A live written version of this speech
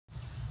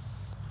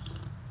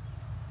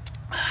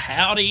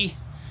Howdy,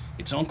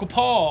 it's Uncle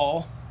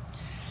Paul.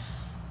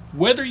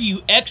 Whether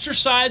you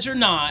exercise or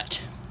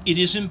not, it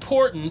is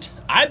important,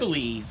 I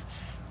believe,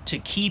 to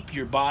keep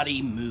your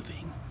body moving.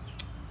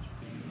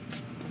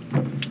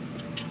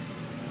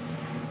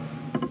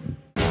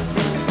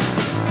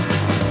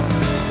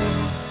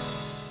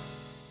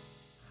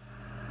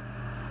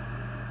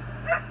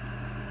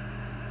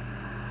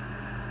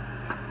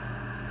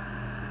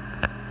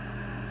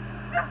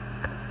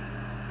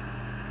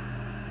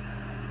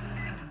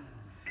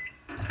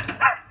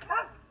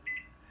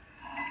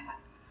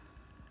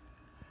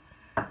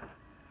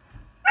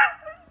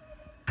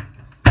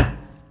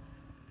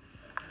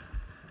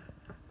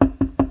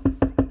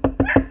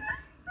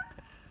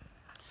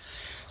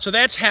 So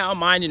that's how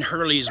mine and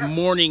Hurley's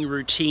morning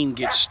routine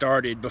gets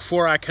started.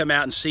 Before I come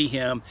out and see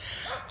him,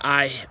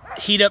 I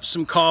heat up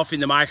some coffee in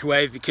the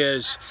microwave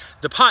because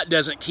the pot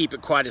doesn't keep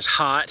it quite as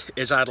hot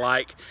as I'd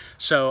like.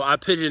 So I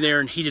put it in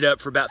there and heat it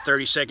up for about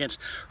 30 seconds.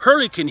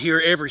 Hurley can hear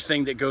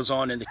everything that goes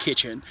on in the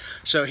kitchen.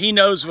 So he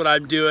knows what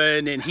I'm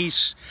doing, and he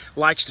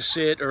likes to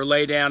sit or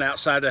lay down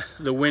outside of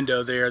the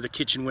window there, the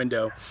kitchen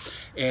window.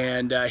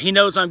 And he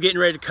knows I'm getting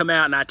ready to come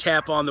out, and I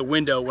tap on the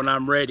window when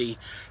I'm ready.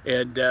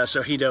 And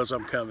so he knows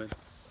I'm coming.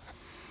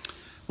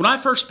 When I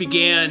first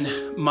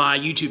began my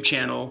YouTube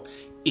channel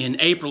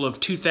in April of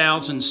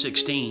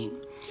 2016,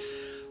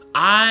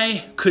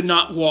 I could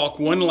not walk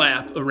one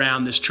lap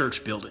around this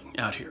church building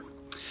out here.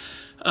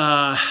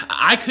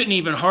 I couldn't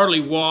even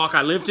hardly walk.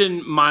 I lived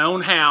in my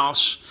own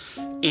house,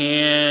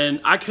 and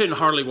I couldn't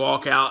hardly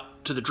walk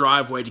out to the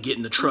driveway to get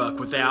in the truck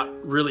without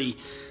really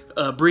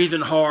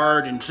breathing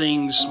hard and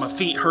things, my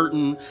feet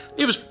hurting.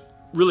 It was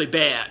really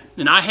bad,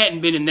 and I hadn't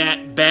been in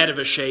that bad of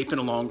a shape in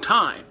a long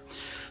time.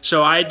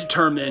 So I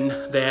determined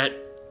that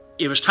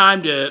it was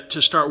time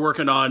to start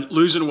working on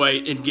losing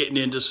weight and getting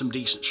into some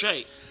decent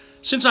shape.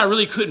 Since I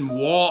really couldn't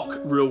walk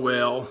real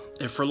well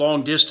and for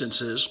long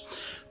distances,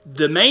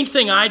 the main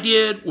thing I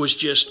did was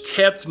just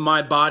kept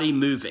my body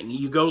moving.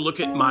 You go look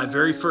at my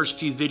very first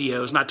few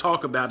videos, and I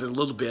talk about it a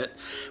little bit,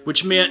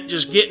 which meant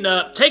just getting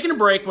up, taking a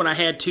break when I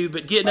had to,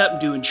 but getting up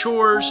and doing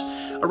chores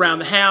around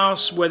the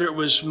house, whether it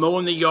was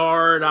mowing the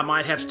yard, I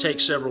might have to take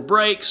several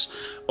breaks,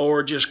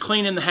 or just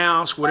cleaning the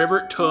house, whatever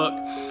it took.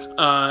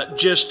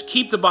 Just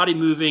keep the body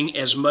moving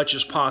as much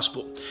as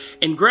possible.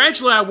 And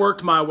gradually I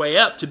worked my way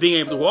up to being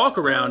able to walk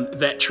around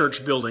that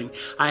church building.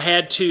 I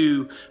had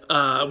to,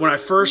 when I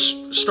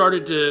first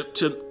started to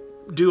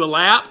do a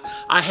lap,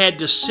 I had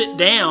to sit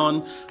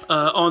down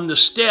on the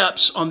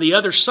steps on the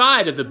other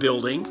side of the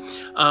building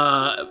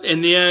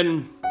and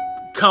then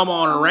come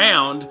on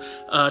around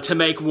to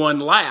make one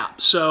lap.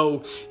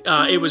 So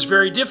it was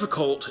very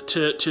difficult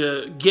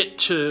to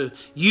get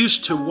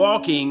used to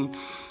walking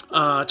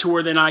to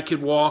where then I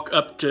could walk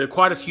up to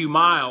quite a few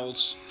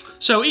miles.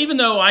 So even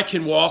though I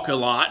can walk a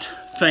lot,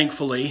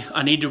 thankfully,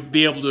 I need to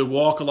be able to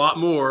walk a lot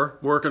more,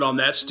 working on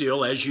that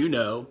still, as you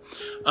know.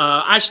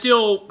 I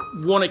still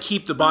want to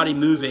keep the body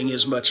moving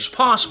as much as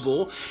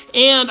possible,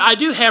 and I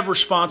do have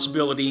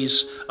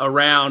responsibilities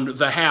around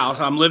the house.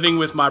 I'm living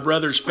with my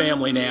brother's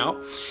family now,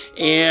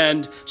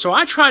 and so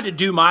I try to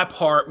do my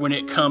part when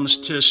it comes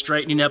to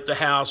straightening up the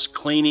house,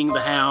 cleaning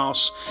the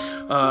house,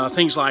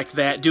 things like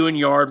that, doing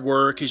yard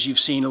work, as you've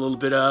seen a little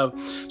bit of.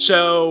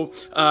 So,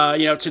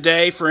 you know,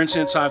 today, for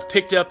instance, I've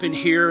picked up in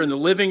here in the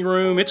living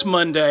room. It's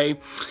Monday,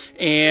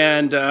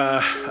 and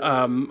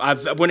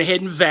I went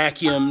ahead and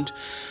vacuumed.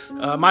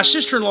 My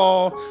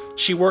sister-in-law,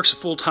 she works a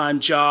full-time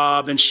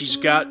job, and she's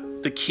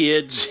got the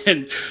kids,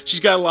 and she's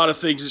got a lot of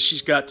things that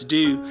she's got to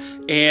do.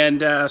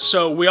 And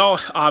so we all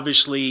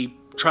obviously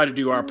try to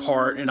do our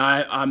part, and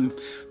I'm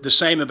the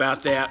same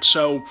about that.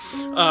 So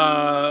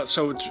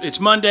it's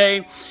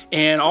Monday,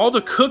 and all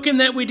the cooking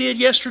that we did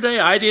yesterday,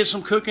 I did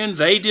some cooking,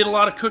 they did a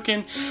lot of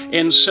cooking,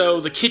 and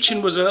so the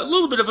kitchen was a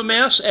little bit of a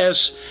mess,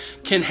 as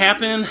can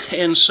happen.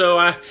 And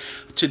so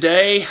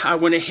today I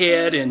went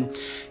ahead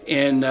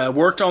and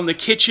worked on the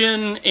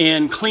kitchen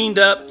and cleaned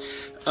up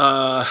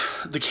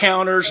the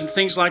counters and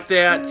things like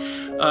that.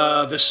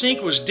 The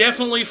sink was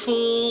definitely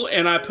full,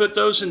 and I put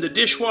those in the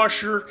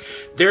dishwasher.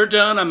 They're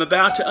done. I'm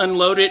about to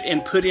unload it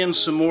and put in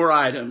some more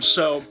items.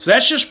 So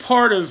that's just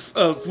part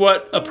of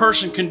what a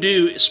person can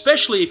do,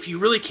 especially if you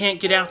really can't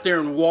get out there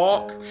and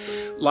walk,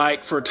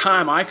 like for a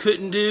time I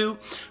couldn't do.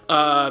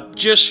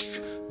 Just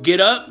get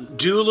up,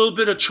 do a little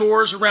bit of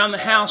chores around the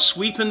house,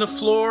 sweeping the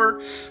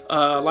floor,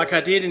 like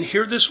I did in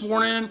here this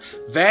morning,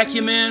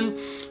 vacuuming.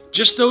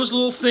 Just those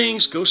little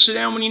things. Go sit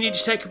down when you need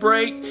to take a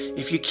break.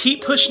 If you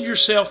keep pushing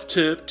yourself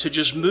to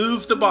just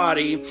move the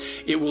body,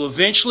 it will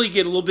eventually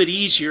get a little bit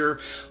easier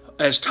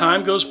as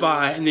time goes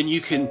by, and then you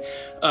can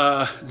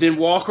then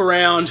walk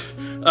around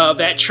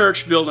that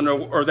church building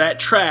or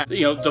that track,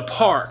 you know, the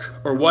park,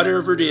 or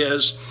whatever it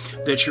is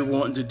that you're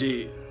wanting to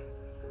do.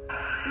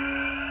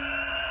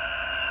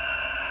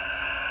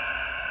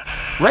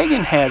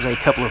 Reagan has a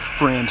couple of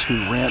friends who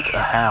rent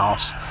a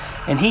house,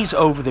 and he's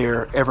over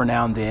there every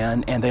now and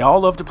then, and they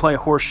all love to play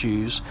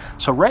horseshoes.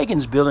 So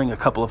Reagan's building a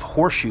couple of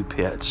horseshoe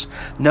pits.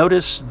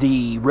 Notice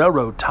the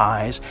railroad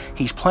ties.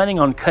 He's planning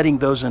on cutting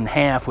those in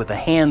half with a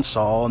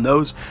handsaw, and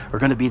those are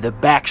going to be the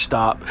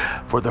backstop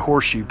for the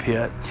horseshoe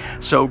pit.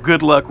 So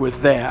good luck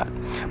with that.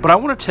 But I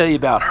want to tell you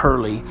about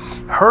Hurley.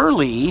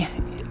 Hurley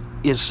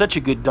is such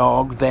a good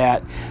dog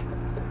that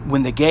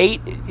when the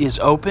gate is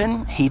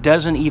open, he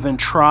doesn't even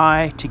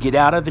try to get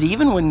out of it.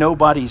 Even when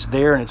nobody's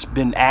there and it's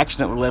been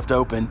accidentally left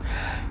open,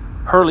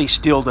 Hurley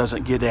still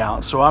doesn't get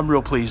out. So I'm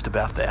real pleased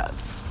about that.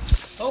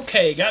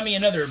 Okay, got me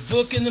another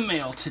book in the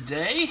mail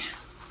today.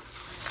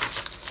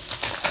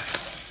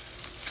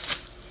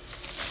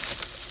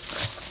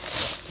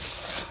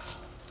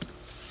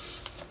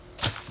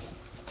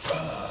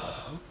 Okay.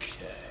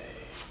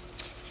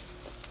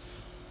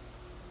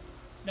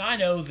 Now I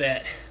know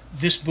that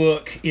this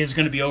book is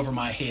going to be over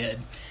my head.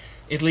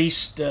 At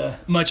least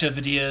much of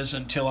it is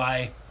until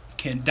I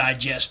can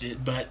digest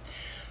it. But,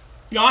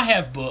 you know, I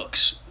have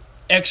books,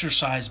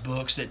 exercise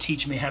books that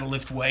teach me how to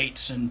lift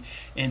weights and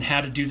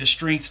how to do the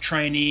strength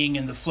training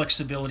and the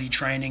flexibility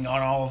training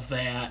on all of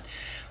that.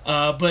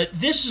 But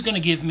this is going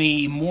to give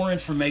me more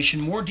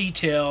information, more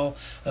detail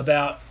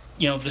about,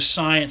 you know, the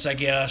science, I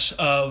guess,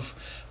 of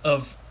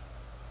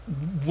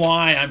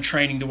why I'm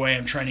training the way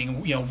I'm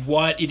training, you know,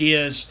 what it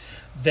is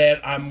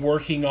that I'm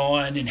working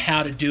on and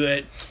how to do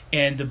it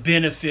and the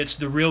benefits,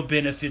 the real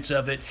benefits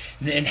of it,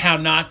 and how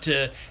not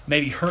to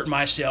maybe hurt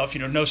myself,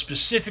 you know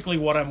specifically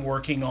what I'm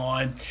working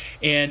on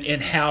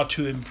and how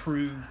to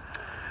improve.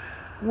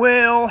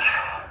 Well,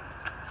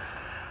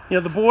 you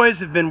know, the boys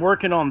have been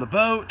working on the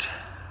boat,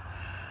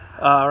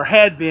 or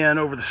had been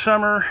over the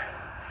summer,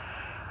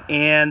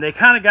 and they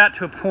kind of got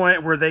to a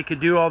point where they could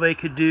do all they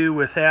could do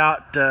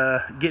without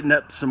getting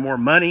up some more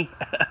money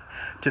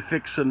to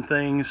fix some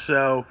things.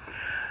 So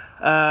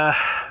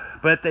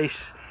but they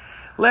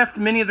left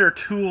many of their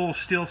tools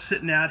still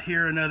sitting out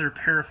here and other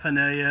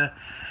paraphernalia,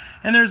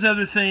 and there's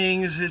other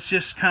things. It's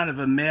just kind of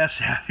a mess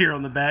out here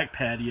on the back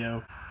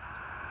patio.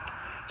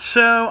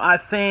 So I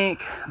think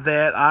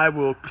that I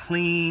will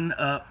clean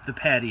up the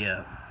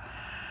patio.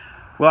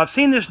 Well, I've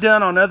seen this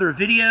done on other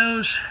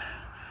videos,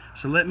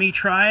 so let me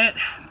try it.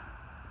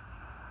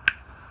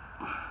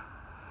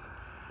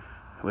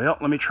 Well,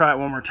 let me try it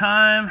one more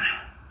time.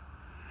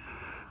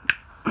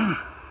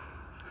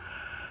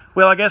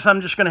 Well, I guess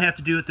I'm just going to have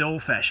to do it the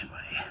old-fashioned way.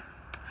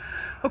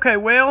 Okay,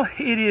 well,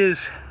 it is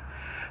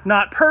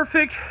not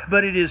perfect,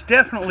 but it is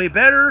definitely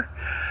better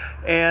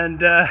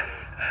and a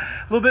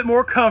little bit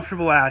more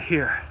comfortable out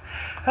here.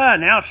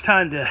 Now it's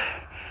time to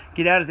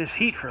get out of this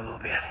heat for a little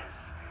bit.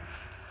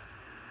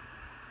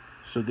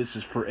 So this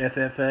is for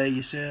FFA,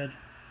 you said?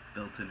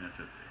 Built-in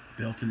FFA.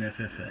 Built-in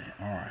FFA,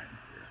 all right.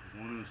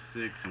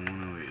 106 and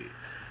 108.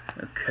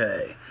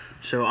 Okay,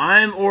 so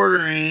I'm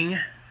ordering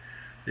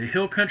the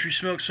Hill Country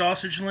Smoked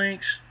Sausage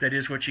Links. That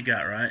is what you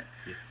got, right?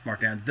 Yes.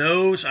 Mark down.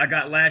 Those I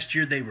got last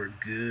year. They were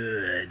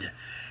good.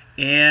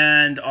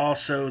 And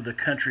also the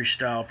Country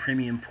Style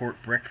Premium Pork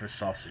Breakfast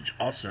Sausage.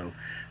 Also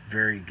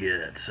very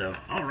good. So,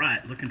 all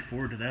right. Looking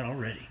forward to that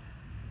already.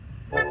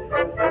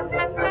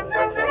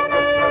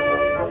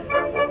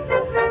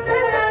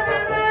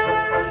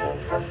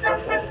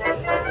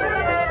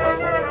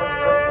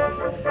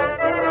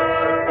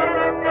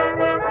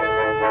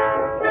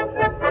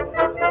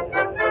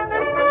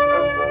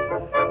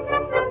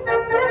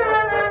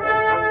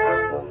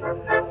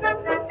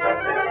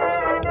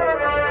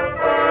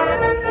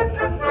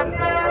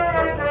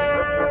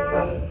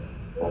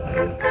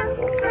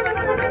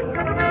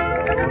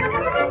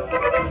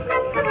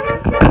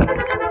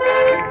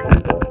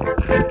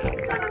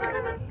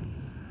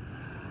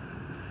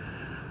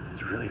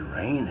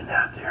 Raining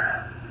out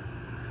there.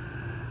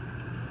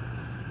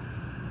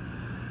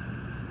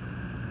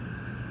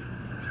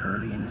 It's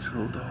Hurley in his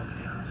little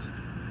doghouse.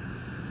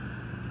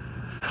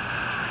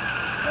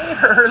 Hey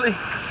Hurley,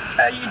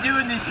 how you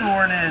doing this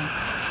morning?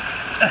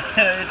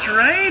 It's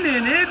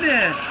raining, isn't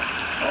it?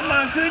 Oh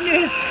my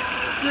goodness.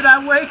 Did I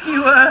wake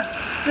you up?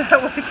 Did I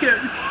wake you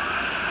up?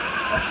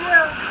 Watch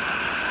out.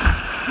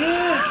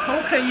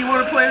 Yeah, okay, you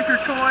want to play with your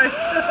toy?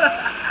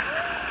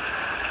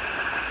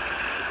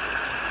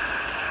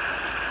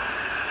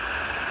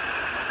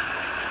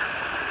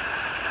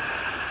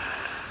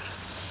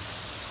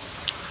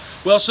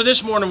 Well, so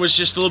this morning was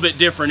just a little bit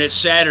different. It's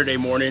Saturday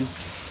morning,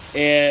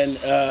 and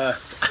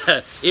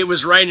it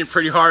was raining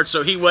pretty hard,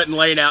 so he wasn't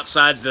laying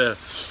outside the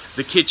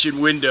kitchen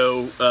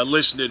window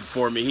listening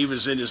for me. He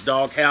was in his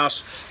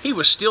doghouse. He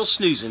was still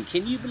snoozing.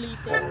 Can you believe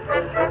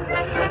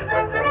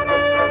that?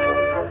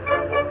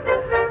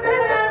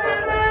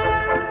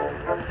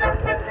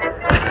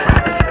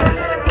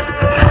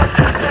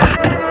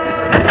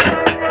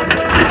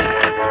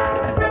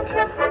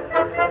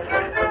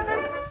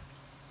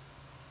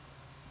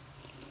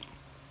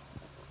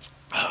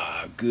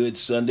 Good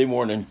Sunday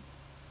morning.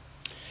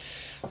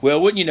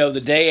 Well, wouldn't you know, the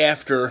day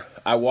after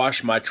I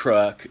wash my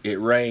truck, it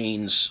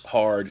rains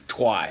hard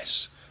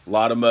twice. A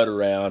lot of mud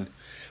around.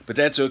 but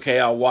that's okay.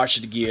 I'll watch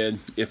it again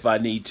if I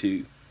need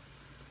to.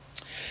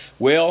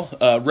 Well,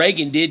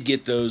 Reagan did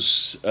get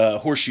those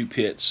horseshoe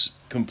pits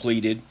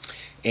completed,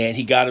 and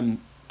he got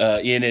them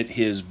in at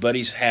his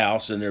buddy's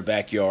house in their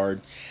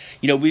backyard.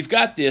 You know, we've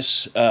got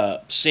this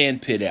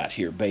sand pit out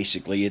here,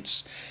 basically.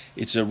 It's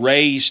a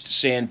raised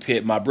sand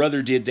pit. My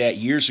brother did that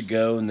years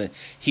ago, and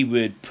he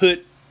would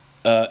put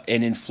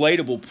an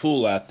inflatable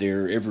pool out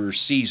there every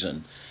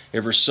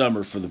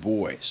summer for the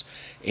boys.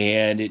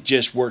 And it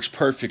just works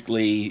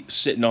perfectly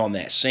sitting on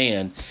that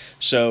sand.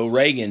 So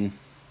Reagan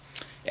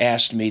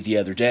asked me the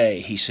other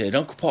day, he said,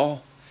 "Uncle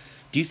Paul,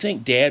 do you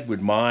think Dad would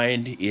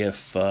mind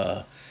if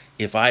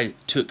I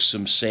took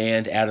some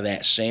sand out of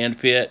that sand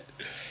pit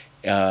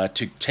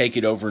to take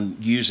it over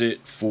and use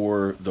it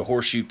for the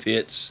horseshoe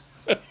pits?"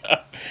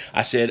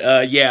 I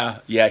said,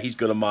 yeah, he's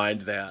going to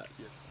mind that.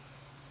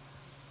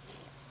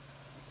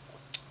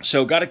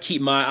 So got to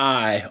keep my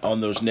eye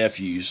on those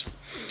nephews.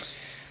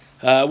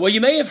 Well, you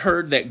may have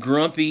heard that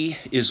Grumpy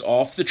is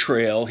off the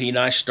trail. He and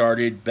I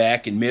started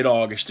back in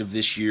mid-August of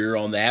this year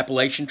on the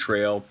Appalachian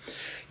Trail.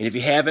 And if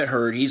you haven't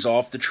heard, he's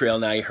off the trail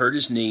now. He hurt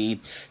his knee.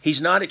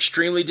 He's not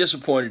extremely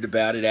disappointed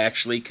about it,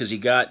 actually, because he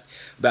got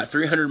about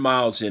 300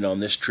 miles in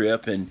on this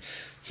trip. And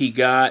he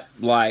got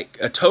like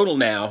a total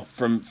now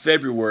from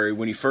February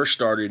when he first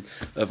started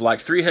of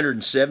like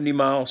 370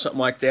 miles, something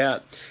like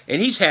that.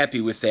 And he's happy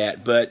with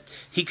that, but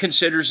he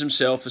considers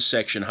himself a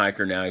section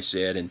hiker now, he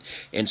said.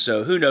 And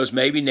so who knows,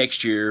 maybe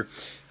next year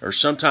or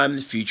sometime in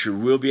the future,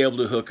 we'll be able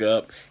to hook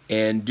up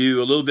and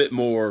do a little bit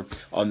more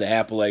on the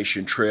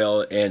Appalachian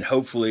Trail, and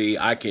hopefully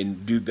I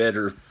can do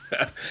better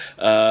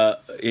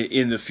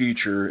in the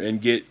future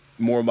and get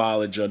more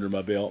mileage under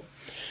my belt.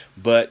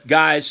 But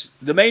guys,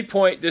 the main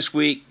point this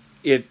week,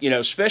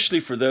 especially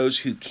for those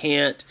who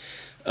can't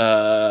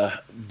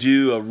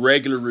do a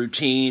regular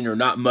routine or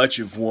not much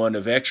of one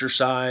of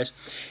exercise,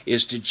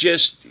 is to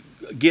just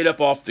get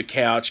up off the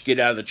couch, get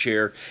out of the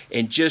chair,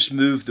 and just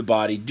move the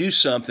body. Do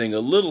something, a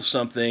little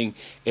something,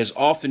 as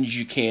often as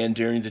you can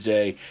during the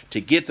day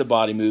to get the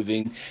body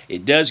moving.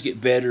 It does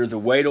get better. The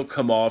weight will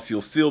come off.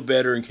 You'll feel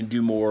better and can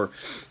do more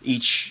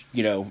each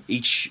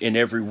and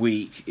every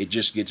week. It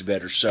just gets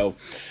better. So,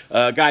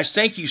 guys,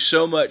 thank you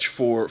so much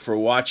for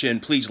watching.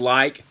 Please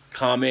like,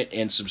 comment,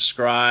 and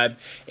subscribe,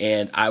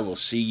 and I will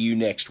see you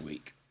next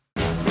week.